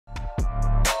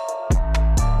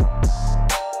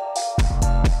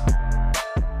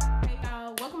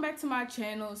my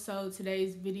channel. So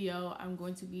today's video, I'm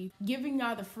going to be giving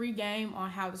y'all the free game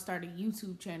on how to start a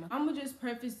YouTube channel. I'm gonna just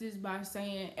preface this by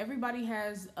saying everybody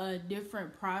has a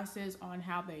different process on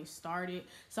how they started.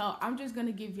 So I'm just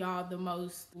gonna give y'all the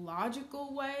most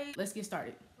logical way. Let's get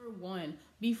started. Number one,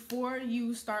 before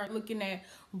you start looking at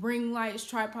ring lights,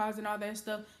 tripods, and all that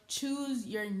stuff, choose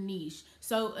your niche.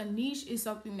 So a niche is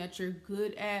something that you're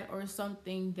good at or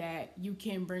something that you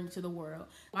can bring to the world.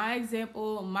 My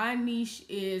example, my niche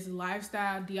is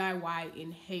lifestyle, DIY,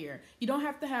 and hair. You don't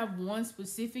have to have one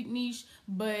specific niche,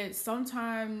 but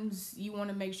sometimes you want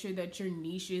to make sure that your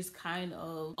niches kind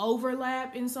of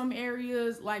overlap in some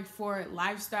areas. Like for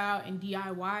lifestyle and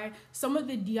DIY, some of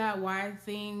the DIY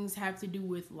things have to do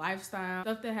with lifestyle,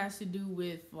 stuff that has to do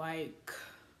with like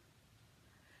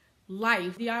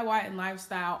life. DIY and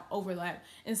lifestyle overlap,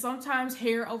 and sometimes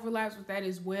hair overlaps with that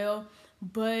as well.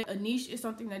 But a niche is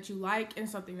something that you like and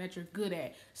something that you're good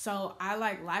at. So I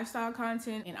like lifestyle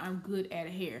content and I'm good at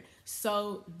hair.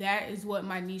 So that is what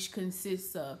my niche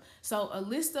consists of. So a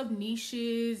list of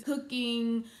niches: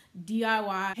 cooking,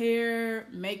 DIY, hair,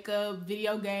 makeup,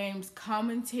 video games,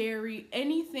 commentary,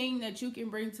 anything that you can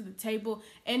bring to the table,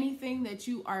 anything that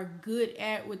you are good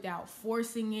at without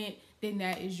forcing it, then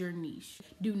that is your niche.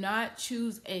 Do not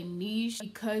choose a niche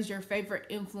because your favorite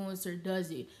influencer does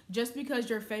it. Just because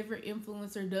your favorite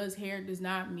influencer does hair does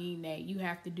not mean that you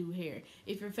have to do hair.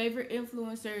 If your favorite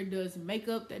influencer does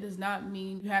makeup, that does not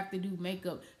mean you have to do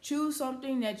makeup. Choose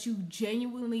something that you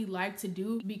genuinely like to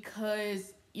do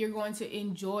because you're going to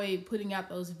enjoy putting out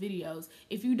those videos.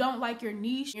 If you don't like your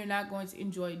niche, you're not going to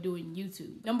enjoy doing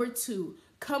YouTube. Number two,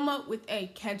 come up with a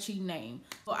catchy name.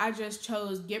 So I just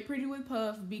chose Get Pretty with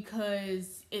Puff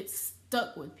because it's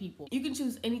stuck with people. You can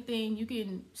choose anything. You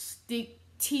can stick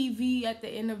TV at the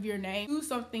end of your name. Do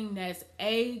something that's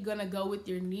A, gonna go with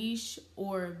your niche,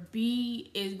 or B,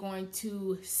 is going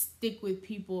to stick with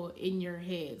people in your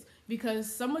heads.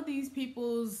 Because some of these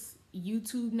people's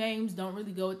YouTube names don't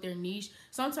really go with their niche.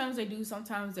 Sometimes they do,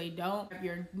 sometimes they don't. You have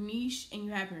your niche and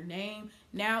you have your name.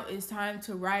 Now it's time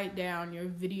to write down your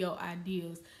video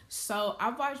ideas. So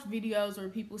I've watched videos where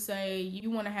people say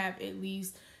you want to have at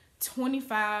least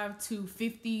 25 to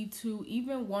 50 to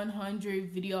even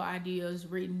 100 video ideas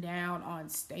written down on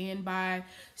standby.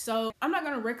 So I'm not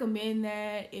going to recommend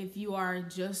that if you are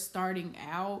just starting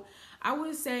out. I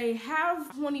would say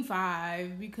have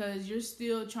 25 because you're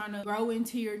still trying to grow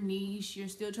into your niche. You're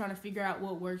still trying to figure out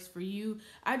what works for you.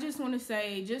 I just want to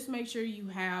say, just make sure you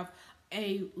have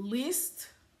a list,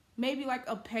 maybe like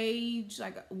a page,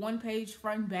 like one page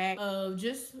front and back of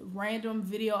just random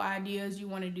video ideas you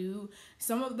want to do.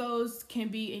 Some of those can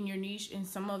be in your niche and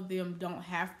some of them don't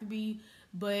have to be.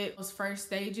 But those first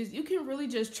stages, you can really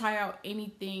just try out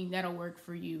anything that'll work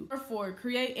for you. Number four,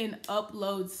 create an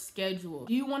upload schedule.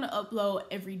 Do you want to upload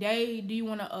every day? Do you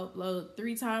want to upload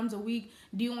 3 times a week?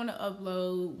 Do you want to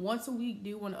upload once a week? Do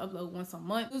you want to upload once a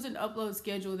month? Choose an upload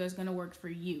schedule that's going to work for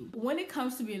you. When it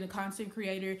comes to being a content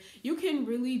creator, you can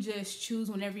really just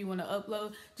choose whenever you want to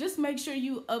upload. Just make sure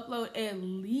you upload at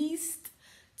least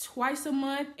twice a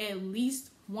month, at least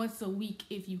once a week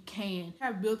if you can.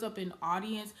 Have built up an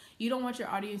audience. You don't want your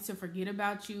audience to forget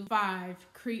about you. 5,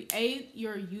 create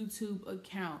your YouTube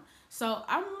account. So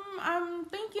I'm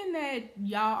thinking that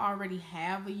y'all already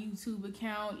have a YouTube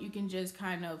account. You can just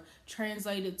kind of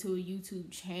translate it to a YouTube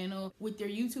channel. With your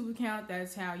YouTube account,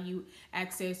 that's how you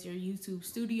access your YouTube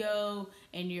studio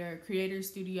and your creator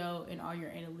studio and all your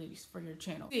analytics for your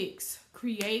channel. 6,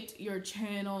 create your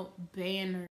channel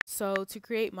banner. So to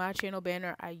create my channel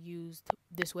banner, I used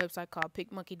this website called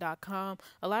PicMonkey.com.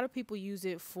 A lot of people use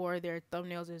it for their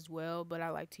thumbnails as well, but I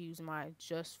like to use mine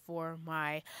just for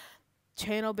my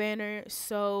channel banner.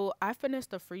 So I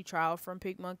finished a free trial from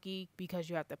PicMonkey because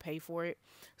you have to pay for it.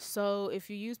 So if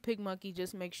you use PicMonkey,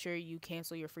 just make sure you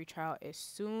cancel your free trial as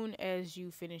soon as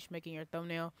you finish making your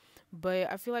thumbnail. But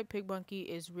I feel like PicMonkey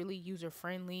is really user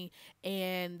friendly,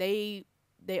 and they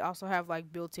also have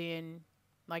like built-in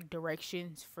like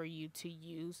directions for you to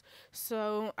use.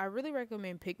 So I really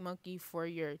recommend PicMonkey for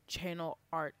your channel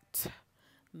art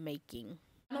making.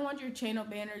 I don't want your channel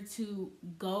banner to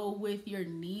go with your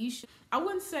niche. I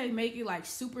wouldn't say make it like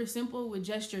super simple with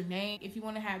just your name. If you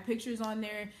want to have pictures on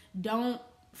there, don't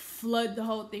flood the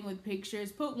whole thing with pictures.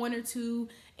 Put 1 or 2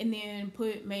 and then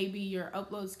put maybe your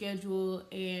upload schedule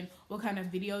and what kind of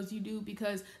videos you do,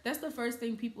 because that's the first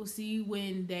thing people see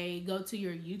when they go to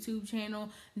your YouTube channel.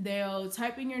 They'll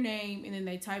type in your name and then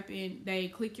they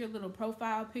click your little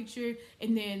profile picture,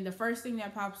 and then the first thing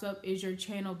that pops up is your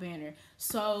channel banner.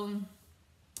 So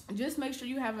just make sure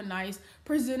you have a nice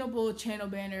presentable channel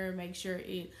banner. Make sure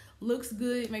it looks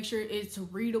good, make sure it's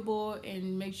readable,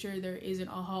 and make sure there isn't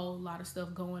a whole lot of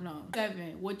stuff going on.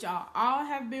 7, what y'all all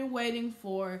have been waiting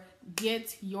for,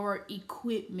 get your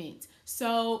equipment.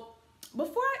 So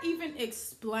before I even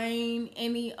explain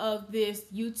any of this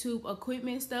YouTube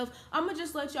equipment stuff, I'm gonna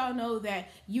just let y'all know that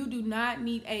you do not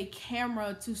need a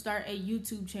camera to start a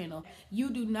YouTube channel.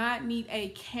 You do not need a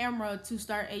camera to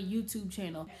start a YouTube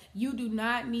channel. You do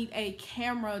not need a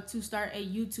camera to start a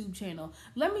YouTube channel.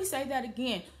 Let me say that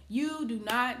again. You do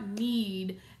not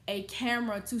need a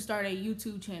camera to start a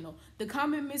YouTube channel. The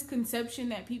common misconception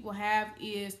that people have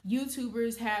is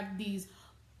YouTubers have these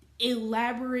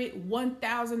elaborate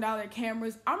 $1,000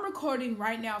 cameras. I'm recording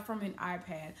right now from an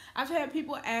iPad. I've had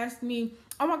people ask me,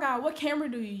 oh my God, what camera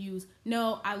do you use?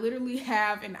 No, I literally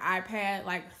have an iPad,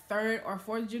 like 3rd or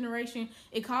 4th generation.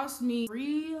 It costs me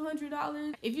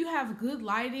 $300. If you have good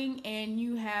lighting and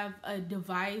you have a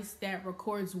device that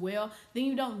records well, then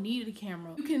you don't need a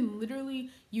camera. You can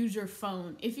literally use your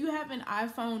phone. If you have an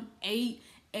iPhone 8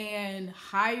 and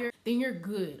higher, then you're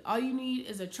good. All you need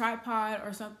is a tripod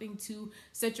or something to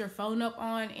set your phone up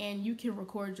on, and you can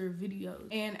record your videos.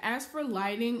 And as for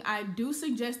lighting, I do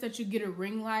suggest that you get a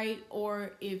ring light,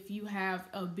 or if you have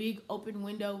a big open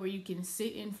window where you can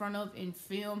sit in front of and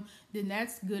film, then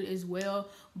that's good as well.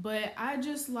 But I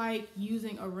just like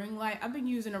using a ring light. I've been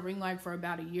using a ring light for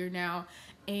about a year now,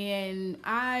 and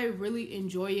I really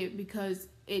enjoy it because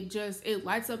it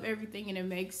lights up everything and it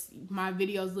makes my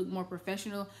videos look more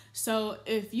professional. So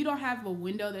if you don't have a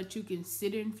window that you can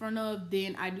sit in front of,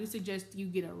 then I do suggest you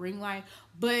get a ring light.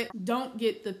 But don't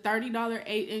get the $30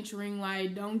 8-inch ring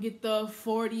light. Don't get the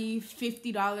 $40,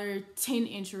 $50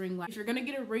 10-inch ring light. If you're gonna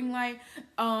get a ring light,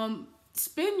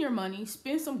 spend your money,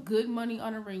 spend some good money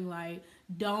on a ring light.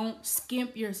 Don't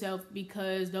skimp yourself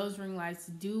because those ring lights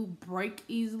do break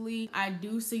easily. I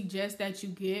do suggest that you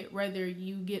get, whether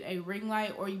you get a ring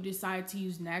light or you decide to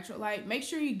use natural light, make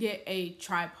sure you get a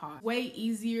tripod. Way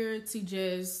easier to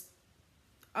just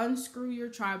unscrew your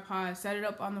tripod, set it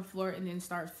up on the floor, and then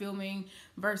start filming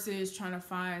versus trying to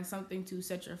find something to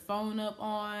set your phone up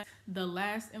on. The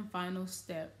last and final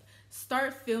step,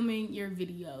 start filming your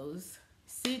videos.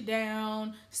 Sit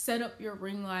down, set up your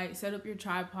ring light, set up your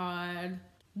tripod,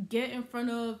 get in front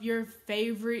of your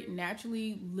favorite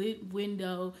naturally lit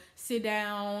window, sit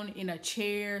down in a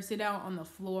chair, sit down on the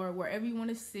floor, wherever you want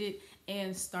to sit,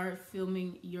 and start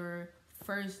filming your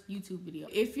first YouTube video.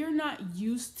 If you're not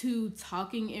used to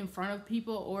talking in front of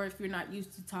people, or if you're not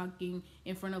used to talking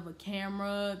in front of a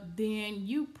camera, then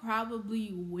you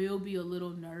probably will be a little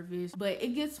nervous, but it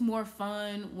gets more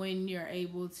fun when you're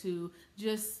able to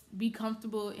just be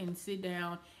comfortable and sit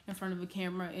down in front of a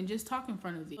camera and just talk in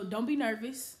front of it. So don't be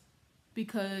nervous,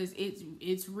 because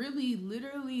it's really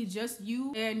literally just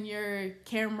you and your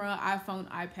camera, iPhone,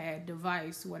 iPad,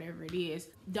 device, whatever it is.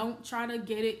 Don't try to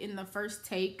get it in the first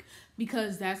take,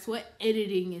 because that's what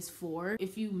editing is for.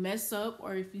 If you mess up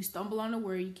or if you stumble on a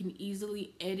word, you can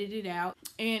easily edit it out.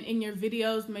 And in your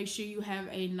videos, make sure you have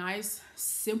a nice,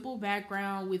 simple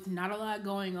background with not a lot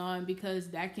going on, because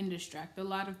that can distract a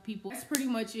lot of people. That's pretty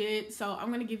much it. So I'm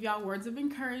gonna give y'all words of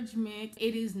encouragement.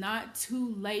 It is not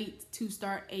too late to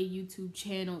start a YouTube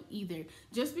channel either.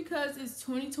 Just because it's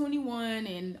 2021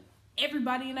 and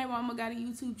everybody and their mama got a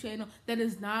YouTube channel, that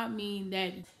does not mean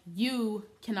that you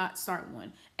cannot start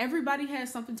one. Everybody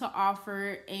has something to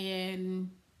offer,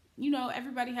 and you know,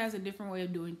 everybody has a different way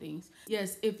of doing things.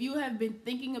 Yes, if you have been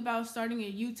thinking about starting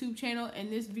a YouTube channel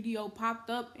and this video popped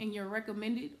up and you're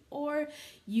recommended, or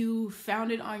you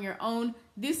found it on your own,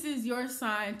 this is your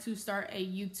sign to start a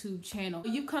YouTube channel.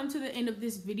 You've come to the end of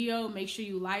this video. Make sure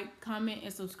you like, comment,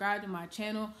 and subscribe to my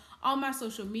channel. All my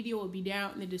social media will be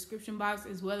down in the description box,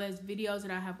 as well as videos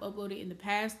that I have uploaded in the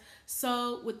past.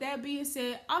 So with that being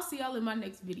said, I'll see y'all in my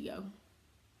next video.